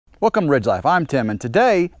Welcome to Ridge Life. I'm Tim, and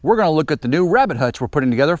today we're going to look at the new rabbit hutch we're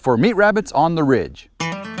putting together for meat rabbits on the ridge.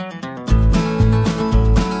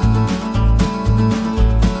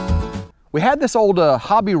 We had this old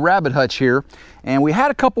hobby rabbit hutch here, and we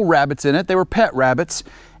had a couple rabbits in it. They were pet rabbits,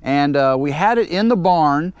 and we had it in the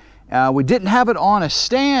barn. We didn't have it on a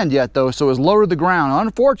stand yet though, so it was low to the ground.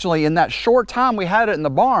 Unfortunately, in that short time we had it in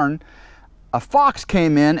the barn, a fox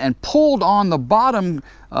came in and pulled on the bottom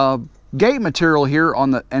gate material here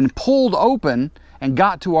and pulled open and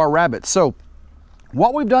got to our rabbits. So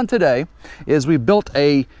what we've done today is we've built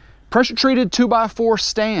a pressure treated 2x4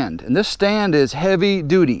 stand, and this stand is heavy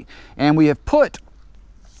duty, and we have put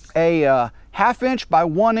a 1/2 inch by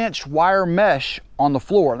 1 inch wire mesh on the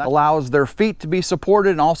floor. That allows their feet to be supported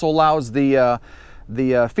and also allows the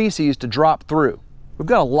feces to drop through. We've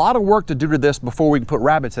got a lot of work to do to this before we can put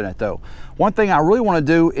rabbits in it though. One thing I really want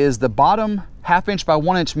to do is the bottom 1/2 inch by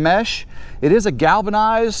 1 inch mesh. It is a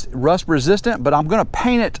galvanized, rust resistant, but I'm going to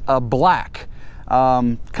paint it black.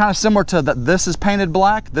 Kind of similar to this is painted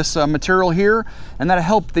black, this material here, and that'll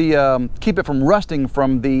help keep it from rusting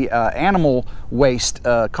from the animal waste,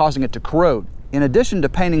 causing it to corrode. In addition to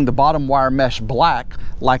painting the bottom wire mesh black,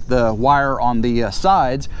 like the wire on the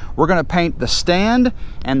sides, we're going to paint the stand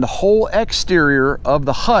and the whole exterior of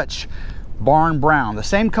the hutch barn brown, the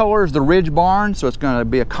same color as the ridge barn, so it's going to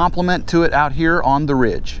be a complement to it out here on the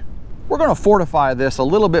ridge. We're going to fortify this a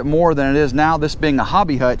little bit more than it is now, this being a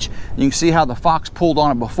hobby hutch. You can see how the fox pulled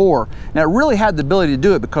on it before. Now it really had the ability to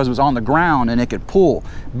do it because it was on the ground and it could pull.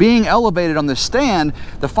 Being elevated on this stand,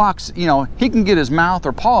 the fox, you know, he can get his mouth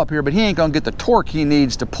or paw up here, but he ain't going to get the torque he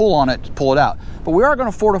needs to pull on it to pull it out. But we are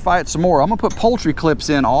going to fortify it some more. I'm going to put poultry clips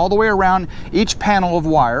in all the way around each panel of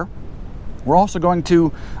wire. We're also going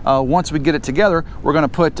to, once we get it together, we're going to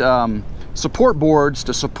put support boards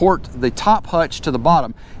to support the top hutch to the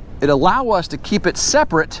bottom. It'll allow us to keep it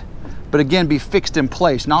separate, but again, be fixed in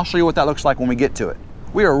place. And I'll show you what that looks like when we get to it.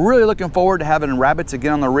 We are really looking forward to having rabbits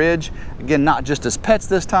again on the ridge. Again, not just as pets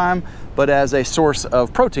this time, but as a source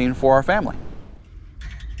of protein for our family.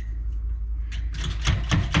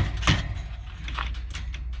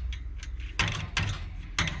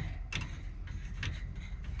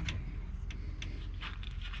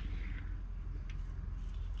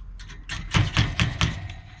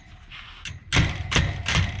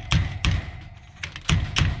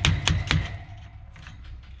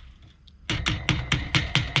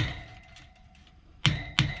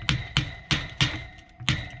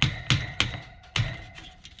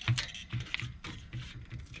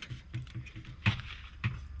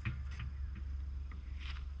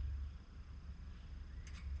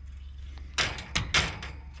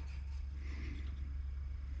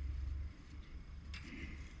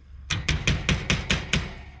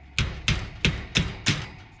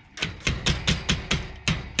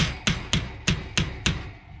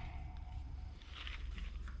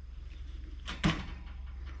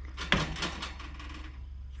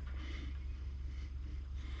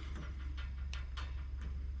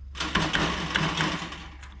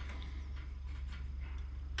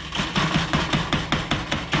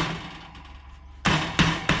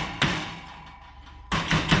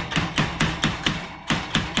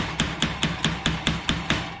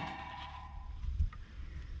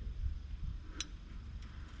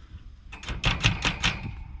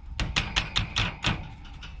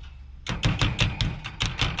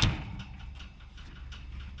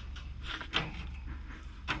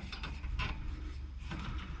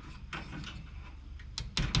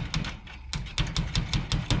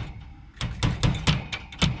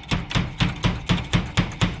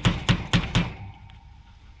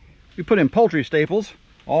 We put in poultry staples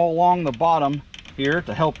all along the bottom here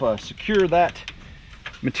to help secure that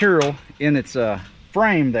material in its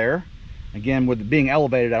frame there. Again, with it being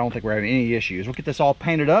elevated, I don't think we're having any issues. We'll get this all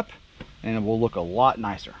painted up and it will look a lot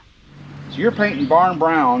nicer. So you're painting barn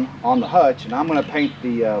brown on the hutch, and I'm going to paint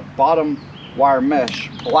the bottom wire mesh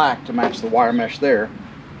black to match the wire mesh there,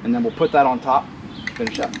 and then we'll put that on top,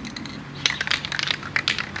 finish up.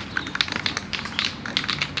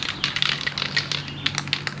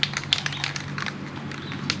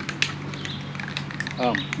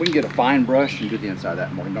 We can get a fine brush and do the inside of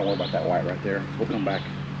that more. Don't worry about that white right there. We'll come back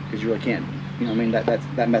because you really can't, you know what I mean,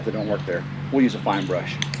 that method don't work there. We'll use a fine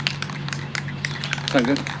brush. Sound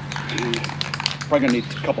good? Probably gonna need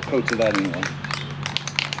a couple coats of that anyway.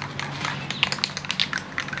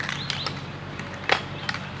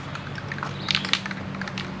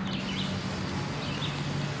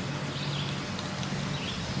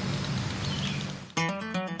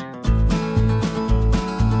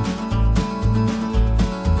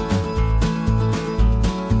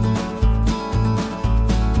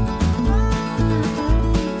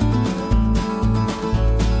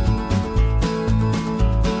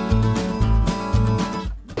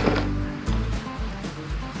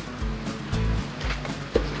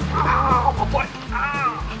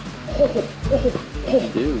 What'd you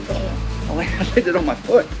do? I laid it on my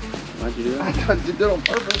foot. Why'd you do that? I did it on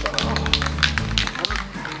purpose.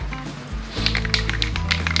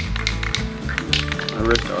 My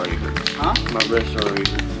wrist already hurt. Huh? My wrist already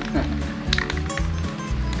hurt.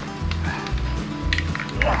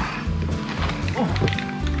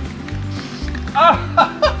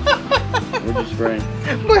 Where'd you spray?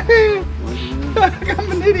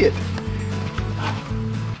 I'm an idiot.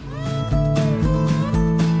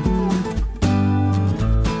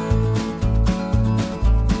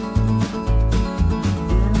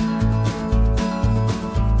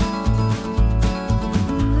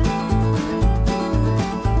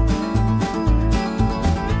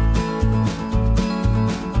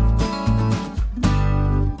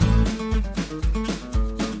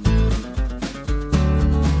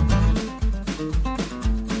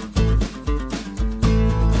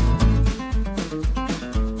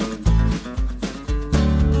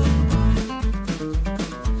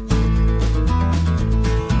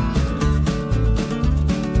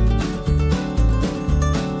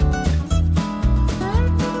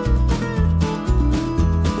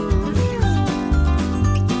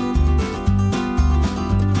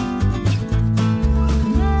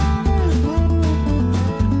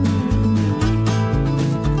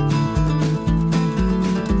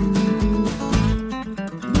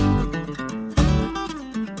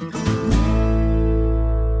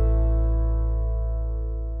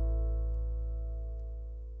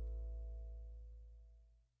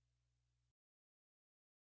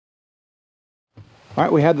 All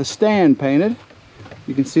right, we have the stand painted.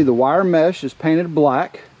 You can see the wire mesh is painted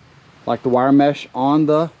black, like the wire mesh on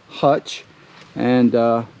the hutch. And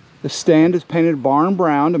the stand is painted barn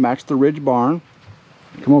brown to match the Ridge barn.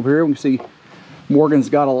 Come over here, we can see Morgan's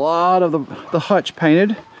got a lot of the hutch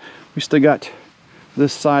painted. We still got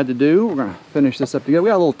this side to do. We're gonna finish this up together. We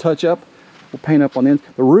got a little touch up. We'll paint up on the end.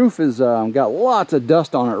 The roof is got lots of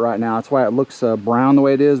dust on it right now. That's why it looks brown the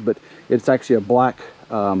way it is, but it's actually a black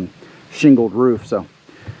shingled roof. So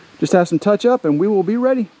just have some touch up and we will be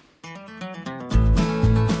ready.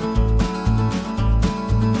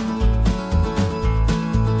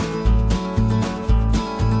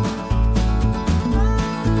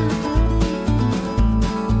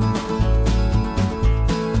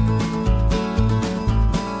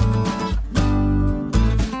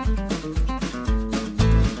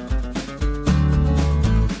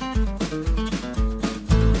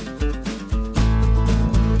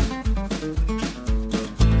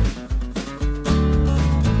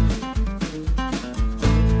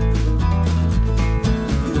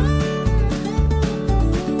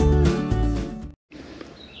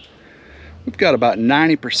 Got about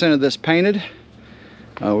 90% of this painted.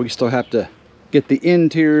 We still have to get the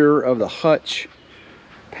interior of the hutch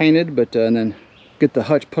painted, but and then get the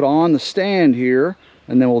hutch put on the stand here,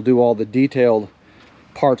 and then we'll do all the detailed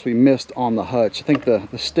parts we missed on the hutch. I think the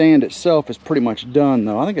stand itself is pretty much done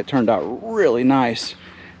though. I think it turned out really nice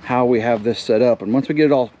how we have this set up, and once we get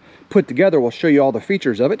it all put together, we'll show you all the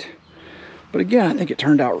features of it. But again, I think it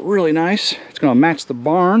turned out really nice. It's going to match the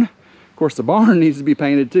barn. Of course, the barn needs to be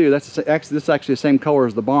painted too. This is actually the same color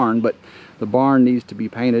as the barn, but the barn needs to be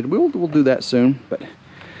painted. We'll do that soon. But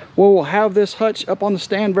we'll have this hutch up on the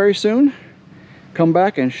stand very soon. Come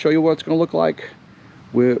back and show you what it's going to look like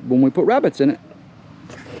when we put rabbits in it.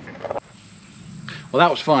 Well,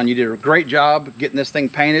 that was fun. You did a great job getting this thing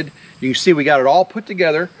painted. You can see we got it all put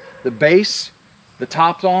together. The base, the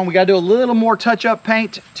top's on. We got to do a little more touch-up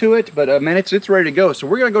paint to it, but man, it's ready to go. So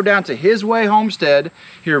we're going to go down to His Way Homestead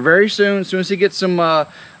here very soon. As soon as he gets some a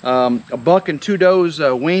buck and 2 does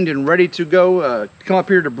weaned and ready to go, come up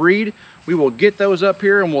here to breed, we will get those up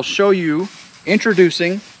here and we'll show you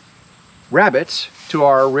introducing rabbits to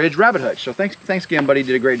our Ridge rabbit hutch. So thanks again, buddy. You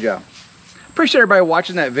did a great job. Appreciate everybody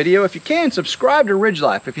watching that video. If you can, subscribe to Ridge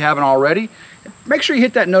Life if you haven't already. Make sure you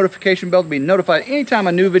hit that notification bell to be notified anytime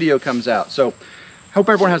a new video comes out. So hope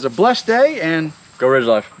everyone has a blessed day, and go Ridge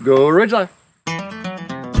Life. Go Ridge Life.